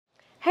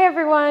Hey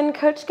everyone,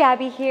 Coach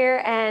Gabby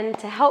here, and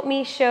to help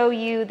me show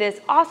you this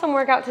awesome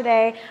workout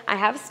today, I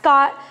have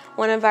Scott,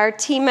 one of our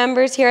team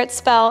members here at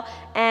Spell,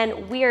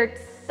 and we are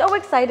so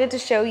excited to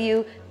show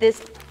you this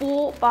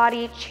full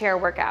body chair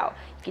workout.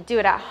 You can do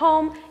it at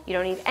home, you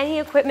don't need any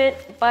equipment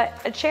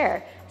but a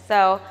chair.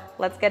 So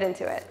let's get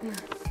into it.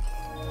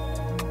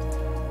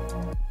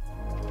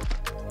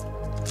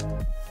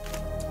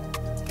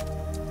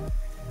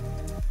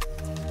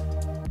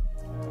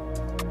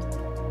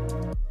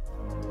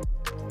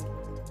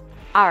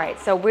 All right,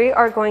 so we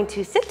are going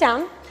to sit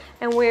down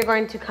and we're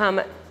going to come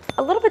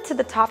a little bit to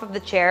the top of the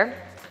chair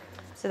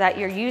so that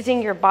you're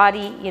using your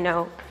body,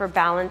 for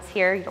balance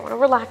here. You don't want to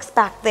relax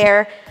back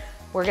there.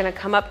 We're going to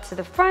come up to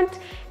the front,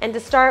 and to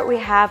start we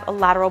have a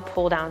lateral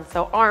pull down.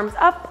 So arms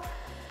up,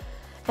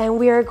 and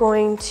we are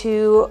going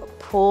to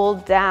pull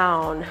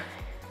down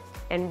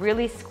and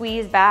really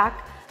squeeze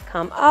back,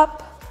 come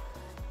up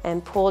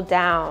and pull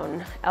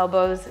down,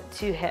 elbows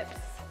to hips.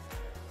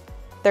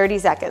 30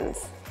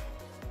 seconds.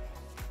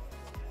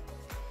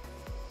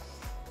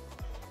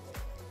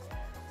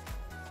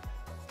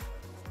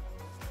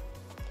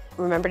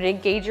 Remember to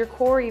engage your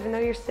core even though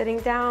you're sitting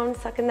down,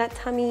 suck in that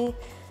tummy,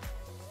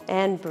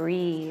 and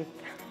breathe.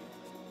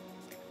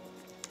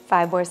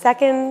 5 more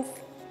seconds.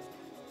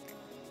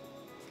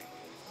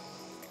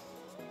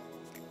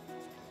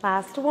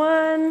 Last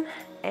one,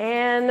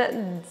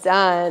 and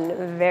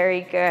done.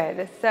 Very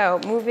good.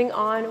 So moving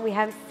on, we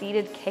have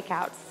seated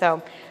kickouts.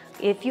 So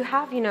if you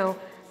have,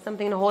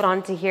 something to hold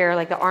on to here,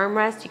 like the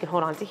armrest, you can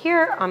hold on to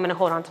here. I'm gonna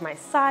hold on to my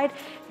side,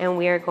 and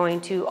we are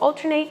going to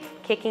alternate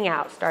kicking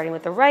out, starting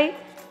with the right,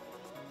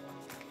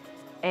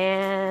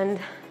 and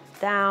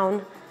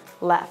down,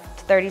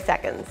 left, 30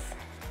 seconds.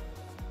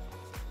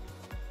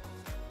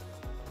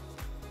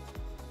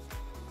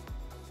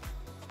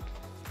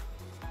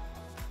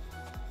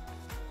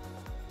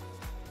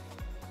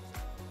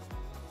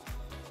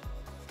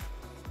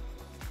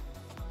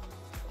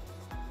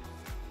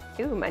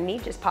 Ooh, my knee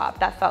just popped,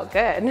 that felt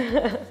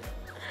good.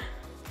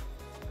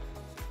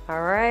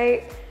 All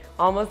right,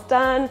 almost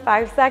done,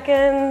 5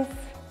 seconds.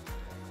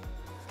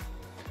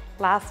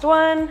 Last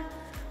one.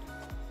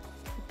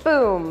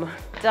 Boom,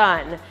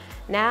 done.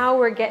 Now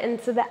we're getting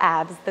to the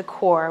abs, the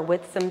core,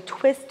 with some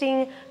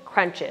twisting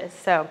crunches.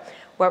 So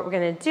what we're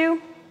gonna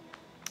do,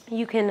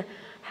 you can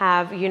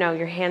have,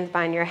 your hands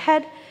behind your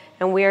head,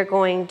 and we are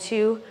going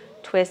to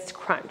twist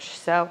crunch.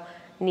 So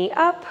knee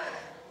up,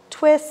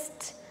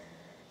 twist,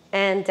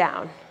 and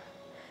down.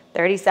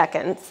 30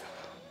 seconds.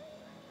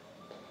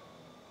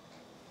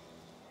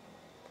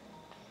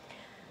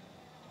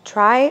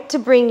 Try to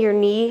bring your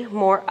knee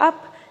more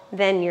up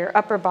than your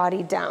upper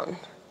body down.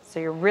 So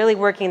you're really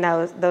working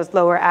those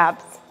lower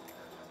abs.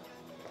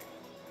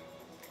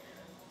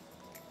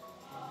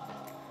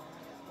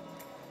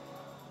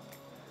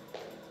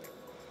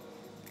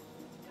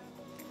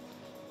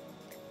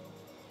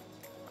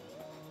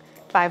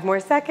 Five more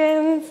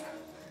seconds.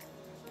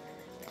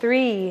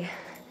 3,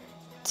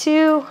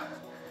 2,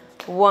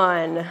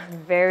 1.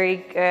 Very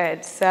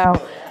good.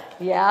 So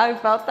yeah, I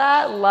felt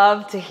that.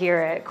 Love to hear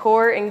it.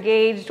 Core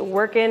engaged,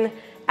 working,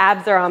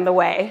 abs are on the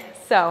way.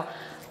 So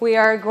we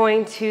are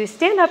going to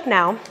stand up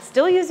now,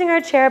 still using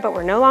our chair, but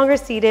we're no longer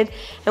seated,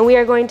 and we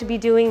are going to be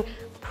doing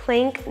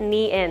plank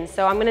knee in.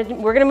 So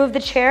we're gonna move the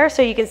chair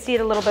so you can see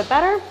it a little bit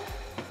better.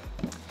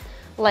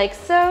 Like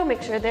so,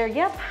 make sure there,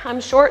 yep,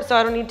 I'm short so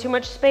I don't need too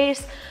much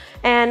space.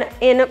 And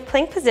in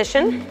plank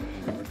position,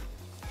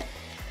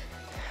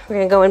 we're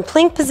gonna go in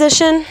plank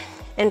position,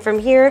 and from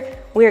here,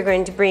 we are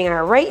going to bring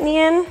our right knee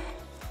in,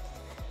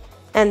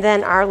 and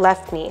then our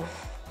left knee,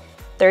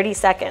 30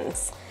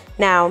 seconds.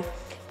 Now,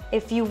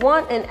 if you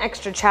want an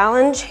extra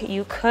challenge,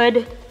 you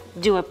could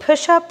do a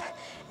push-up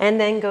and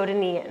then go to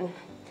knee in.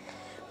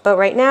 But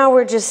right now,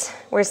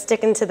 we're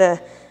sticking to the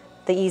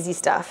easy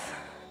stuff.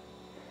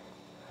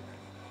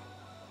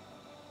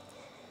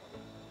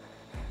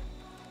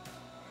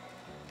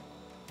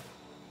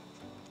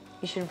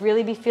 You should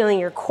really be feeling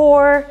your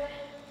core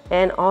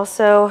and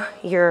also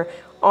your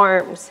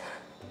arms.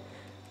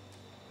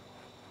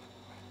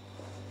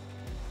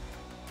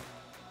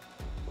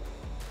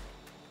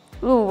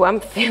 Ooh, I'm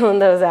feeling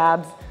those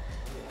abs.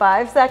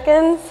 5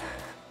 seconds.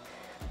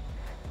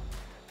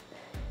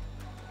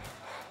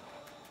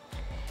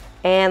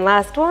 And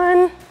last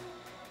one.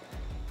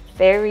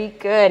 Very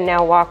good.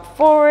 Now walk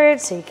forward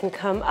so you can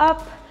come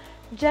up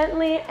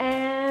gently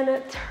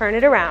and turn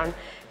it around,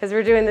 because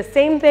we're doing the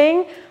same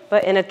thing,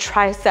 but in a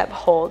tricep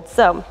hold.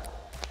 So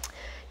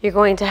you're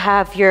going to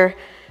have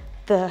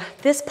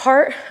this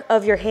part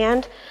of your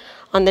hand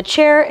on the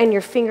chair, and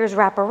your fingers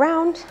wrap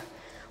around.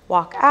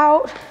 Walk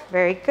out,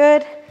 very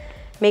good.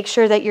 Make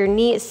sure that your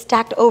knee is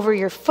stacked over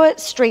your foot,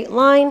 straight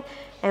line,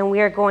 and we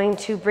are going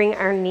to bring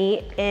our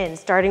knee in,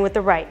 starting with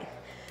the right.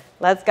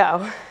 Let's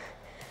go.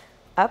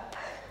 Up,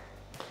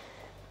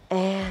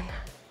 and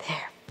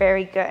there,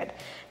 very good.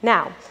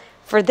 Now,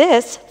 for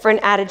an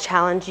added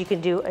challenge, you can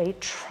do a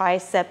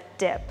tricep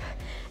dip,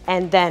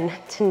 and then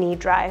to knee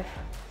drive.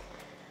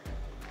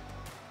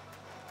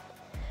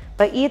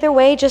 But either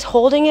way, just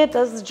holding it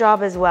does the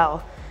job as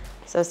well.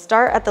 So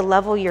start at the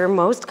level you're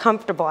most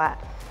comfortable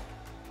at.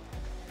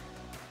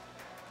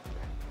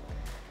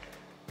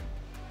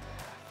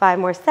 5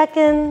 more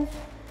seconds.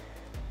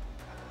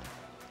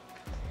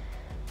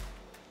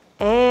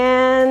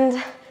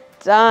 And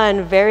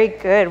done, very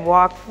good.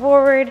 Walk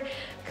forward,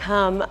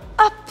 come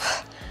up,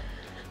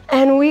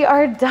 and we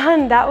are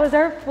done. That was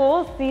our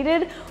full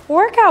seated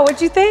workout.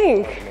 What'd you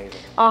think? Amazing.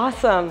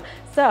 Awesome.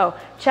 So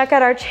check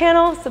out our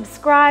channel,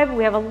 subscribe.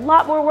 We have a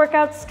lot more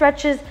workouts,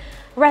 stretches,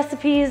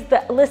 recipes.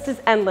 The list is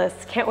endless.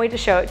 Can't wait to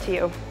show it to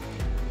you.